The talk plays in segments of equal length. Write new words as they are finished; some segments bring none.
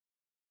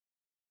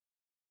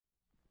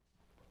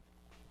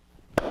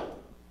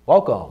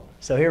Welcome.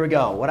 So here we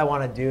go. What I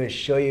want to do is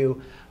show you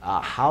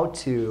how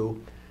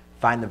to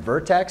find the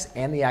vertex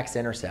and the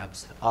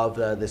x-intercepts of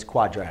this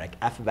quadratic.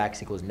 F of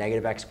x equals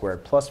negative x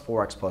squared plus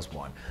 4x plus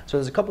 1. So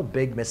there's a couple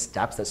big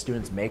missteps that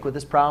students make with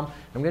this problem.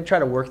 I'm going to try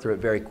to work through it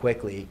very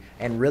quickly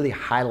and really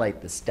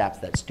highlight the steps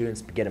that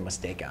students get a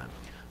mistake on.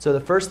 So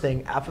the first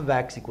thing, f of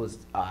x equals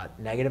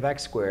negative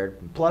x squared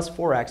plus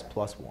 4x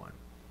plus 1.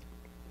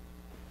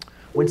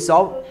 When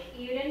Coach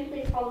Uden,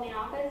 please follow me in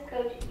office.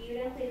 Coach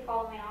Uden, please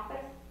follow me in office.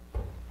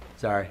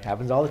 Sorry,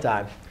 happens all the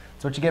time.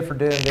 That's what you get for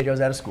doing videos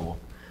out of school.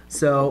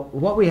 So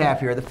what we have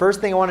here, the first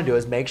thing I want to do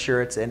is make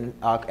sure it's in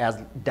as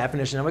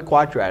definition of a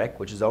quadratic,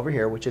 which is over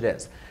here, which it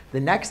is. The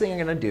next thing I'm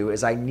going to do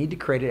is I need to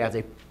create it as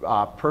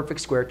a perfect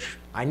square.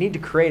 I need to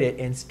create it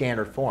in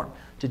standard form.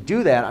 To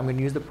do that, I'm going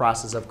to use the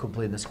process of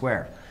completing the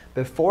square.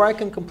 Before I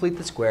can complete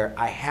the square,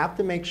 I have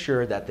to make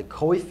sure that the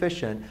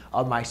coefficient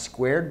of my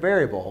squared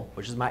variable,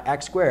 which is my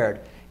x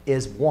squared,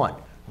 is 1.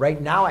 Right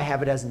now I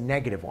have it as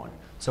negative 1.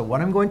 So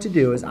what I'm going to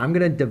do is I'm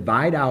going to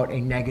divide out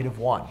a negative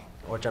 1,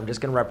 which I'm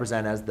just going to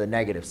represent as the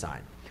negative sign.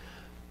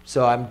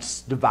 So I'm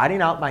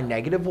dividing out my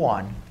negative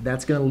 1.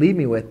 That's going to leave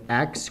me with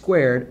x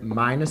squared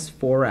minus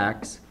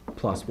 4x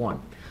plus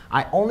 1.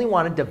 I only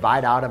want to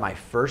divide out of my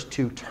first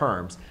two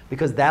terms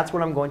because that's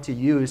what I'm going to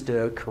use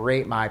to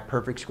create my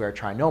perfect square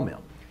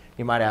trinomial.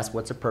 You might ask,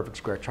 what's a perfect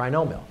square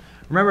trinomial?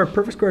 Remember, a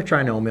perfect square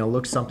trinomial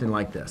looks something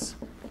like this.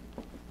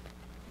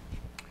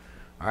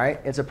 All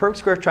right, it's a perfect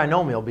square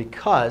trinomial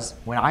because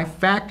when I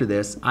factor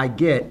this, I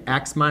get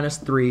x minus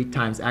 3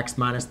 times x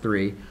minus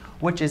 3,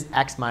 which is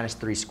x minus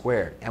 3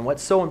 squared. And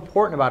what's so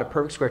important about a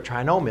perfect square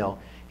trinomial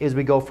is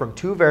we go from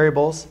 2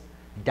 variables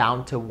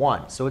down to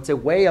 1. So it's a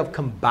way of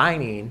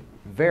combining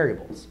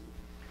variables.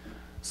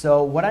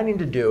 So what I need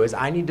to do is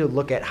I need to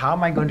look at how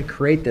am I going to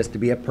create this to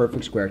be a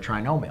perfect square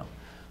trinomial.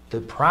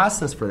 The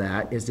process for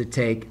that is to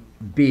take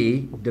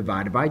b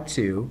divided by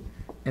 2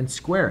 and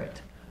square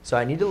it. So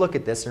I need to look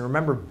at this, and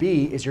remember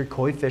b is your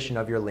coefficient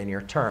of your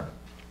linear term.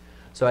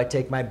 So I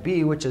take my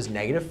b, which is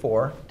negative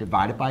 4,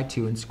 divided by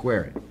 2 and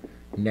square it.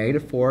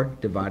 Negative 4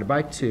 divided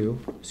by 2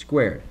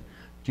 squared.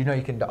 Do you know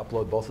you can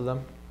upload both of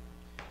them?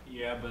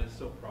 Yeah, but it's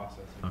still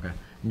processing. Okay.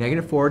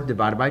 Negative 4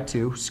 divided by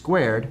 2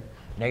 squared.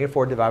 Negative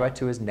 4 divided by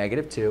 2 is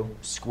negative 2.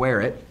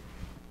 Square it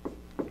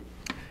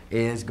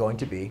is going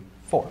to be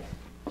 4.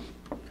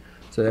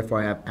 So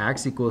therefore I have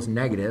x equals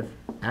negative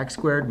x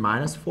squared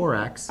minus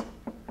 4x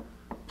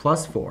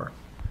plus 4.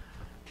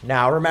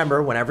 Now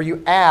remember, whenever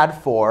you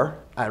add 4,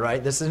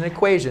 right, this is an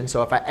equation,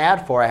 so if I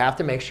add 4, I have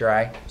to make sure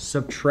I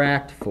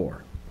subtract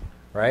 4.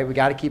 Right? We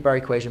got to keep our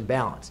equation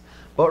balanced.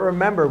 But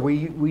remember,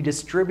 we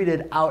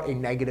distributed out a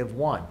negative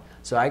 1.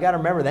 So I got to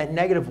remember that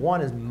negative 1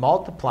 is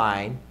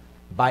multiplying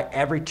by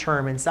every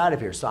term inside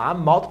of here. So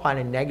I'm multiplying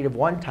a negative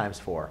 1 times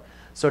 4.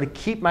 So to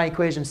keep my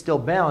equation still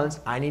balanced,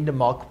 I need to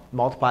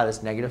multiply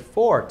this negative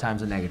 4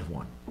 times a negative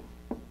 1.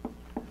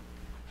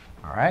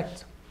 All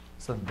right?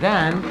 So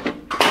then,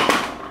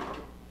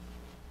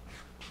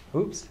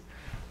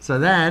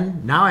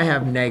 now I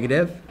have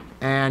negative,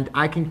 and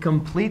I can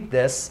complete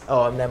this,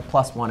 and then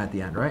plus 1 at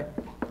the end, right?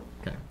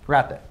 Okay,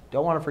 forgot that.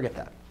 Don't want to forget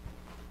that.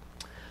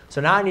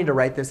 So now I need to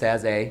write this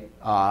as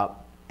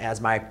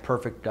as my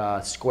perfect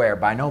square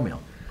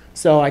binomial.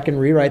 So I can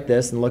rewrite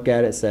this and look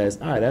at it. It says,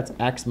 all right, that's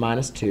x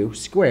minus 2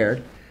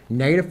 squared.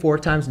 Negative 4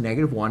 times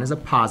negative 1 is a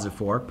positive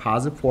 4.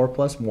 Positive 4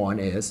 plus 1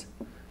 is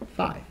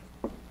 5.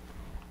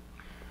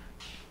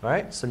 All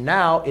right, so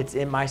now it's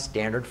in my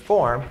standard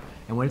form.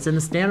 And when it's in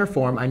the standard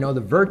form, I know the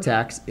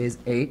vertex is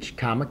h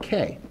comma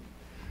k.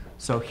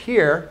 So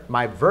here,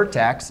 my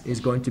vertex is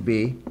going to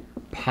be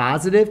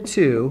positive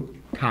 2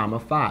 comma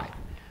 5.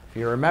 If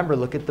you remember,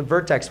 look at the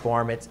vertex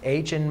form. It's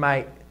h in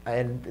my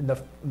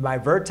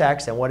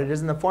vertex and what it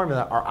is in the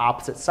formula are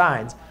opposite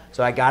signs.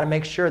 So I got to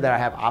make sure that I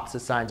have opposite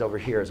signs over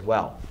here as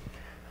well.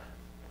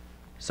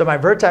 So my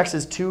vertex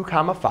is 2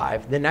 comma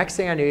 5. The next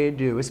thing I need to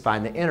do is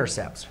find the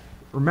intercepts.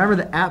 Remember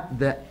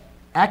the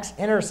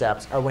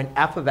x-intercepts are when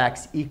f of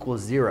x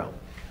equals 0.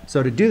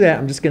 So to do that,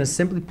 I'm just going to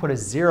simply put a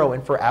 0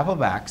 in for f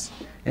of x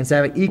and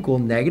say it equal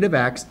negative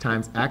x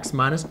times x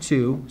minus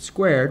 2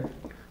 squared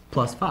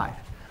plus 5.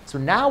 So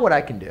now what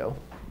I can do,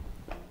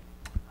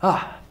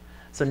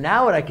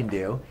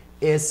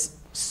 is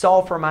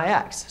solve for my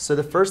x. So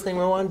the first thing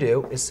we want to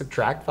do is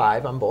subtract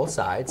 5 on both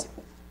sides.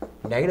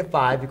 Negative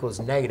 5 equals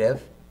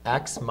negative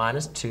x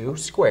minus 2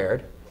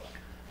 squared.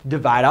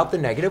 Divide out the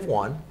negative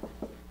 1.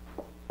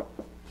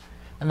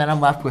 And then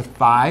I'm left with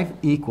 5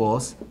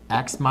 equals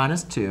x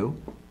minus 2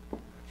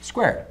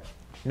 squared.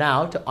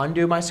 Now, to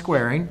undo my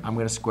squaring, I'm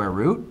going to square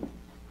root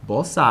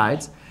both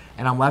sides.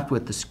 And I'm left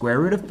with the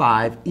square root of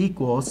 5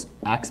 equals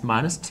x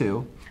minus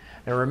 2.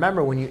 Now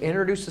remember, when you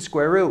introduce the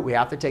square root, we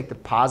have to take the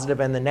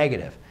positive and the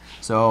negative.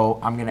 So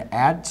I'm going to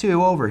add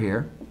 2 over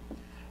here.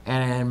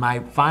 And my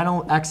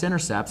final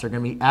x-intercepts are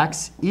going to be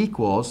x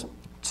equals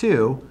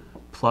 2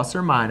 plus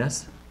or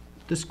minus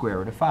the square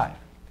root of 5.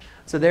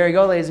 So there you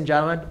go, ladies and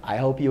gentlemen. I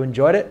hope you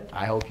enjoyed it.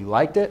 I hope you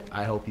liked it.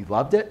 I hope you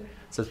loved it.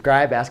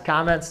 Subscribe, ask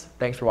comments.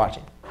 Thanks for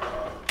watching.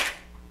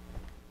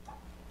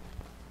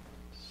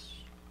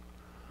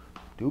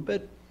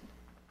 stupid.